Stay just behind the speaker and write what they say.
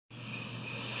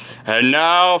And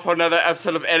now for another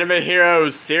episode of Anime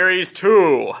Heroes Series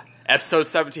 2, Episode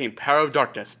 17, Power of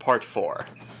Darkness, Part 4.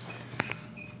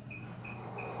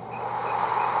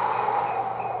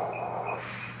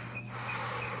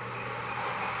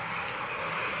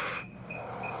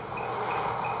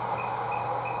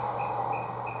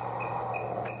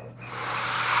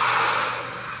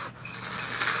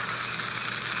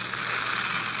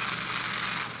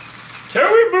 Can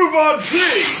we move on,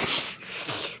 please?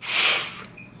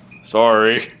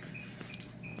 Sorry.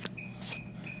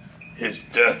 His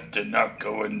death did not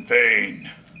go in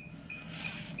vain.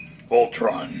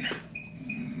 Voltron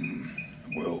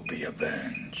will be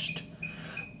avenged.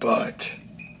 But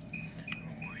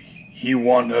he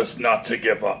wants us not to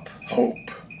give up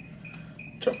hope.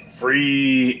 To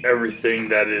free everything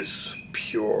that is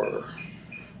pure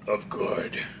of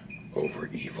good over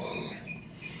evil.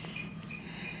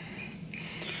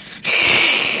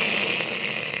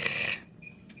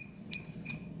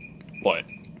 What?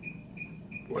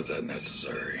 Was that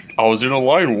necessary? I was doing a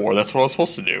line war, that's what I was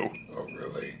supposed to do. Oh,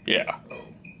 really? Yeah. Oh,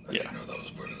 I didn't know that was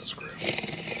part of the script.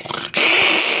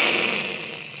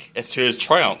 It's to his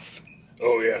triumph.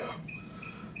 Oh, yeah.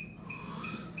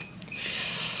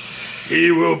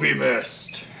 He will be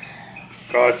missed.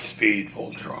 Godspeed,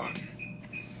 Voltron.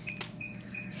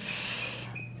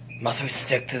 Must we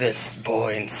stick to this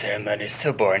boring ceremony?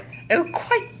 So boring. Oh,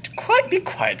 quite be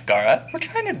quiet, Gara. We're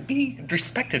trying to be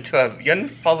respectful to our young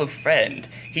fellow friend.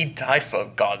 He died for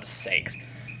God's sakes.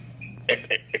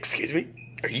 Excuse me?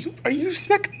 Are you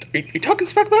talking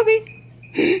smack about me?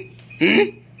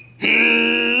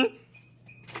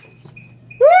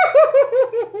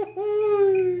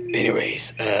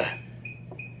 Anyways,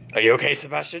 are you okay,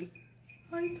 Sebastian?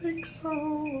 I think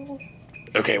so.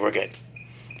 Okay, we're good.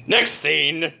 Next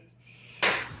scene!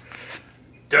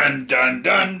 Dun dun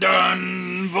dun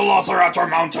dun! Velociraptor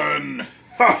Mountain!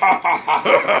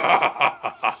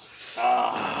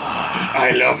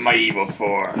 I love my evil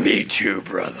form. Me too,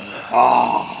 brother.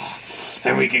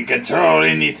 And we can control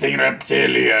anything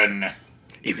reptilian.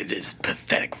 Even this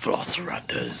pathetic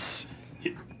velociraptors.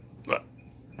 What?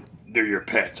 They're your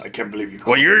pets. I can't believe you.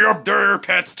 Well, they're your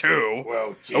pets too.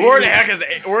 Well, geez. Where the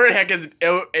heck is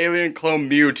alien clone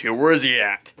Mewtwo? Where is he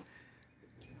at?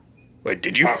 Wait,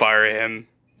 did you fire him?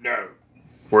 No.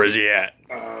 Where is he at?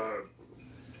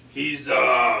 He's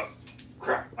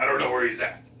crap. I don't know where he's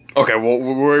at. Okay, well,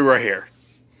 we're right here.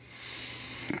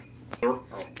 I'm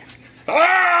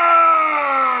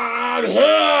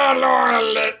here,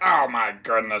 Lord. Oh my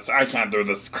goodness, I can't do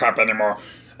this crap anymore.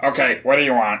 Okay, what do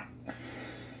you want?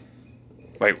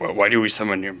 Wait, why do we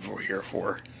summon him here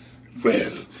for?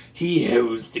 Well, he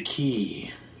holds the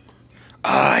key.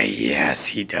 Ah, yes,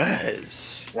 he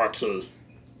does. What key?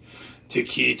 The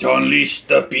key to unleash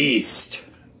the beast.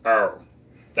 Oh,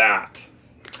 that.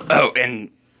 Oh,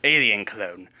 and alien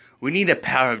clone. We need a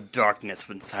power of darkness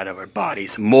inside of our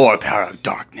bodies. More power of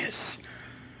darkness.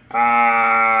 Don't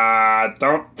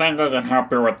think I can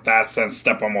help you with that since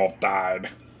Steppenwolf died.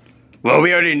 Well,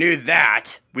 we already knew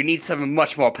that. We need something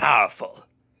much more powerful.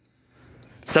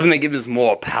 Something that gives us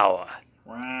more power.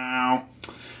 Well,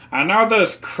 I know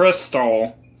this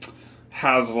crystal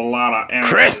has a lot of energy.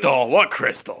 Crystal? What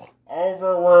crystal?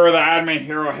 Over where the Anime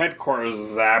Hero headquarters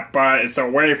is at, but it's a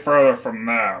way further from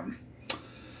them.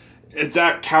 It's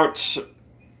at Couch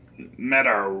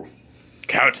Meadow.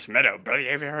 Couch Meadow. Brother,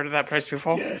 have you heard of that place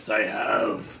before? Yes, I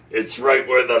have. It's right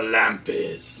where the lamp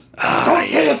is. Don't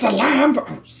say it's a lamp!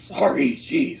 Oh, sorry,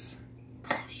 jeez.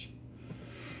 Gosh.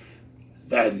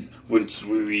 Then, once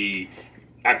we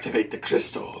activate the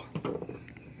crystal,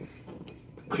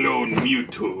 Clone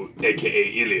Mewtwo,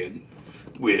 aka Alien,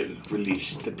 will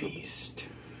release the beast.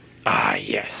 Ah,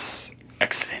 yes.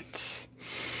 Excellent.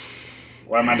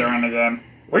 What am I doing again?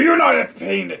 Were you not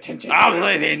paying attention?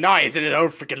 Obviously not. He's in his own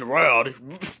freaking world.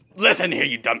 Listen here,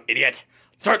 you dumb idiot.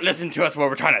 Start listening to us while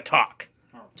we're trying to talk.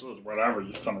 Oh, geez, whatever,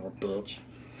 you son of a bitch.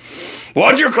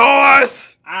 What'd you call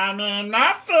us? I mean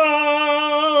nothing,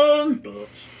 bitch.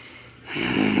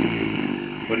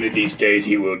 One of these days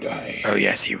he will die. Oh,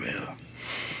 yes, he will.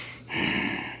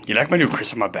 You like my new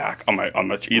crystal on my back? On my,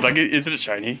 you like it? Isn't it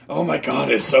shiny? Oh my god,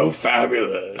 it's so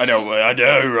fabulous. I know,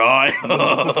 right?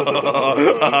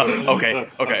 Okay.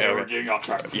 We're getting off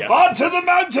track. Yes. On to the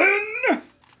mountain!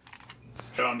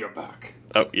 Get on your back.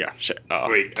 Oh, yeah, shit.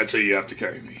 Wait, actually you have to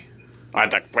carry me.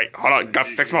 Wait, hold on, gotta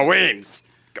fix my wings.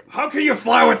 How can you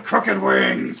fly with crooked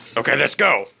wings? Okay, let's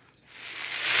go.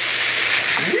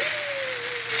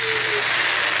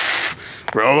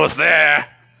 We're almost there.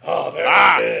 Oh, there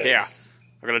it is. Yeah.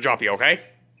 I'm gonna drop you, okay?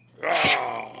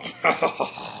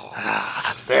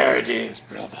 There it is,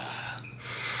 brother.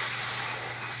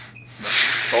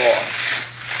 Oh,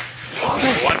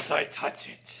 I touch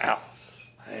it, Ow.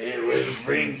 it will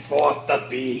bring forth the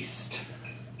beast.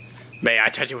 May I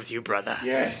touch it with you, brother?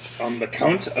 Yes, on the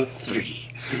count of 3.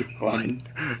 1,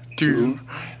 2,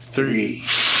 3.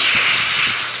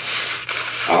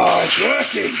 Oh, it's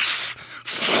working!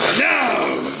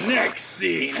 Now, next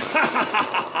scene!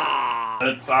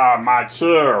 It's my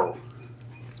cue.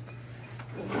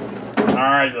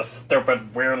 Alright, you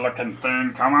stupid, weird-looking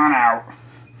thing, come on out.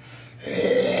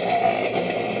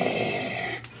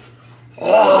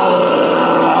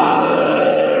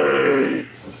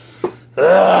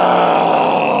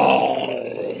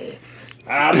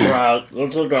 That's right, we'll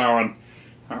keep going.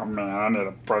 Oh man, I need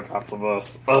a break after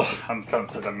this. Ugh, I'm just gonna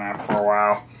take a nap for a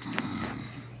while.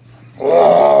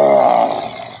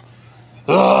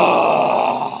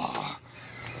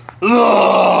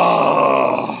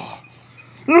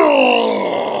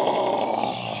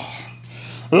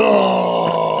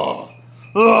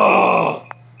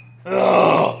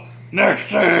 Next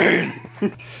scene!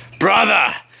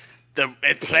 Brother! The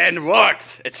plan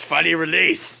worked. It's finally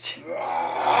released.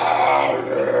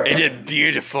 It did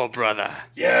beautiful, brother.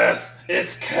 Yes,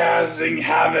 it's causing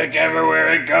havoc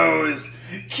everywhere it goes.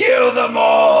 Kill them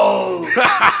all!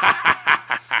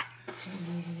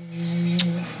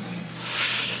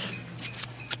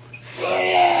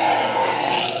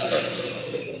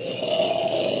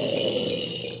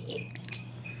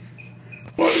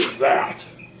 What is that?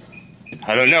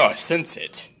 I don't know. I sense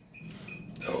it.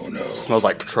 Oh no. Smells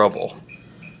like trouble.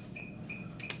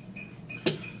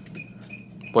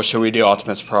 What should we do,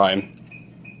 Optimus Prime?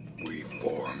 We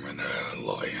form an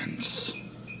alliance.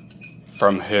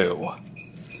 From who?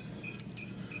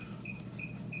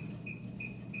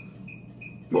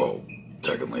 Well,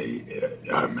 technically,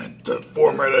 I meant to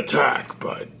form an attack,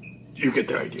 but you get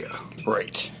the idea.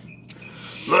 Great.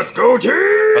 Let's go, team!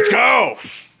 Let's go!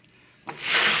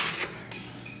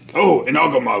 Oh, and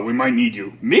Agumon, we might need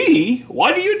you. Me?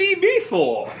 Why do you need me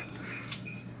for?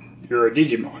 You're a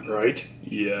Digimon, right?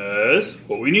 Yes.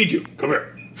 Well, we need you. Come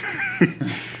here.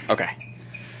 Okay.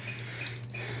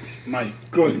 My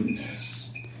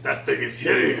goodness. That thing is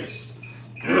hideous.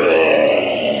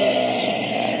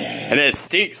 And it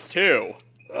stinks, too.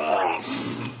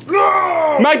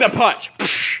 Magna Punch!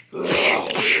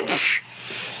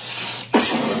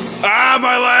 Ah,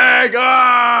 my leg!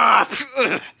 Ah!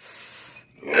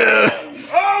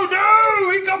 Oh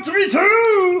no! He got to me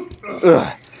too!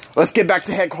 Let's get back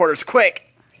to headquarters,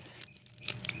 quick!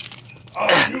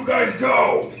 Oh, you guys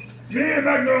go! Me and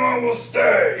Magnemon will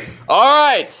stay!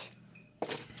 Alright!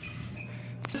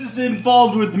 This is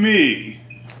involved with me.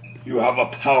 You have a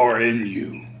power in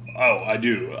you. Oh, I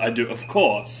do, of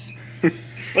course.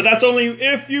 But that's only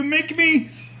if you make me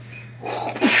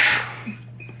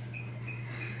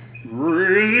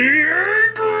really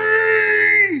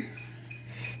angry!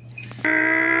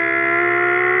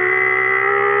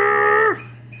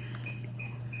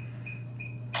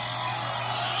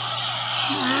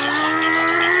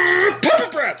 Pepper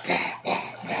breath!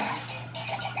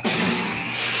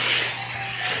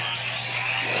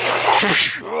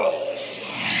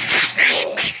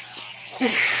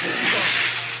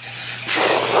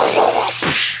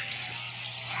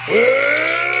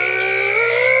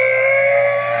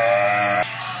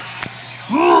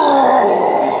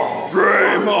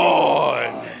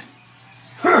 Greymon!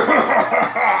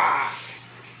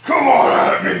 Come on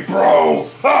at me, bro!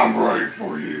 I'm ready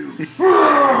for you!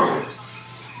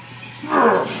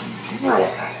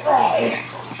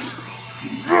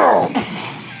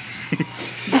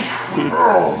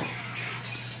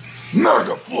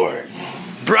 Mega Flame!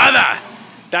 Brother!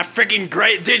 That freaking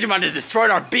great Digimon has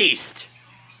destroyed our beast!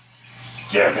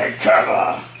 Give me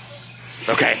cover!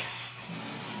 Okay.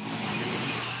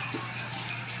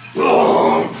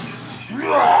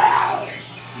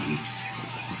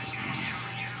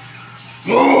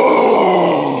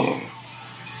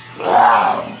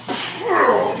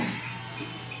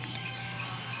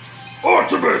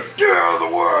 Optimus, get out of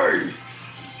the way!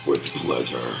 With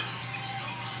pleasure.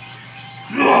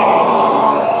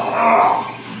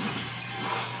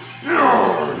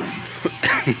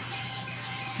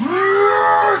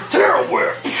 Tail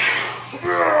whip!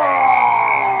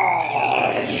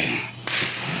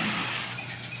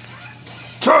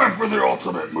 Time for the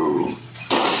ultimate move!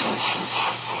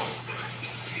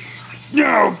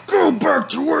 Now go back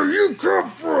to where you come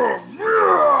from!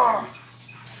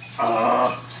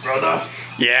 Brother?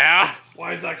 Yeah?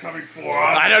 Why is that coming for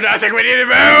us? I don't know, I think we need to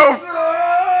move!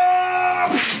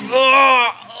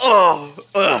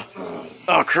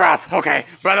 Oh, crap. Okay,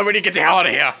 brother, we need to get the hell out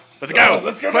of here. Let's go.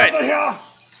 Let's get Quick. out of here!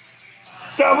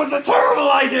 That was a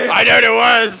terrible idea! I know it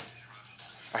was.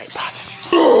 All right, pause it.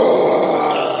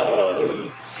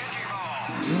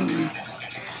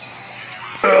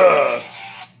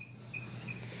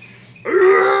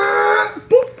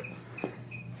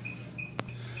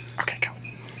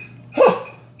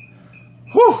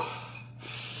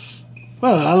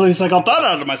 Well, at least I got that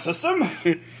out of my system.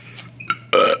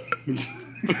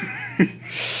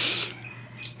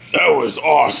 That was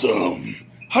awesome.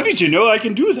 How did you know I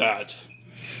can do that?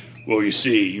 Well, you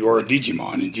see, you are a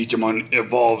Digimon, and Digimon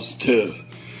evolves to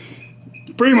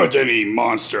pretty much any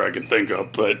monster I can think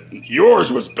of, but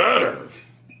yours was better.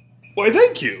 Why,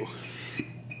 thank you.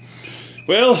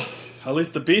 Well, at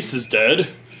least the beast is dead.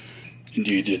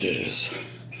 Indeed it is.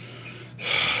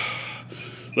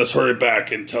 Let's hurry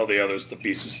back and tell the others the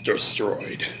beast is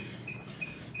destroyed.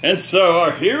 And so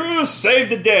our heroes saved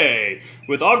the day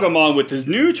with Agumon with his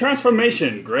new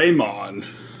transformation, Greymon.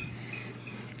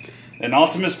 And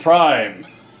Optimus Prime.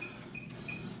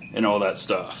 And all that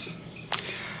stuff.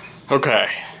 Okay.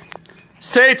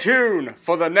 Stay tuned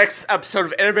for the next episode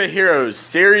of Anime Heroes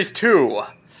Series 2.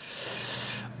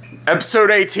 Episode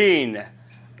 18.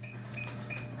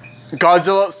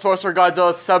 Sorcerer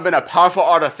Godzilla summon a powerful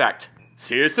artifact.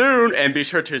 See you soon, and be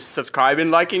sure to subscribe and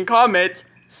like and comment.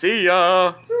 See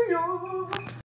ya! See ya!